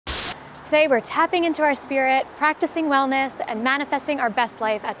Today we're tapping into our spirit, practicing wellness, and manifesting our best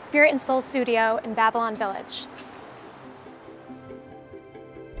life at Spirit and Soul Studio in Babylon Village.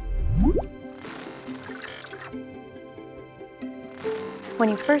 When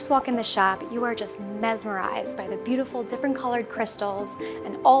you first walk in the shop, you are just mesmerized by the beautiful different colored crystals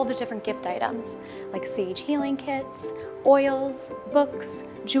and all the different gift items, like sage healing kits, oils, books,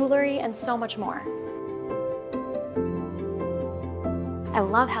 jewelry, and so much more. I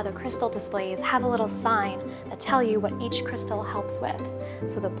love how the crystal displays have a little sign that tell you what each crystal helps with.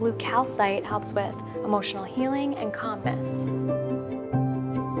 So the blue calcite helps with emotional healing and calmness.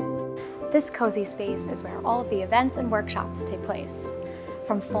 This cozy space is where all of the events and workshops take place.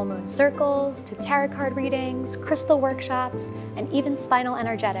 From full moon circles to tarot card readings, crystal workshops, and even spinal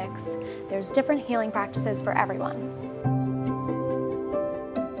energetics, there's different healing practices for everyone.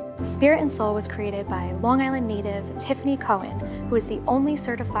 Spirit and Soul was created by Long Island native Tiffany Cohen, who is the only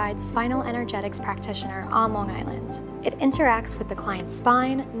certified spinal energetics practitioner on Long Island. It interacts with the client's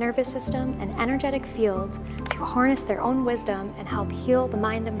spine, nervous system, and energetic field to harness their own wisdom and help heal the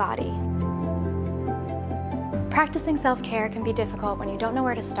mind and body. Practicing self-care can be difficult when you don't know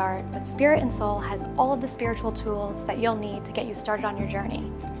where to start, but Spirit and Soul has all of the spiritual tools that you'll need to get you started on your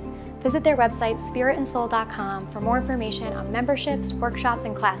journey. Visit their website, spiritandsoul.com, for more information on memberships, workshops,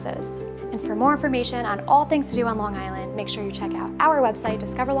 and classes. And for more information on all things to do on Long Island, make sure you check out our website,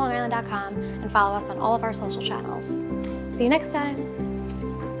 discoverlongisland.com, and follow us on all of our social channels. See you next time.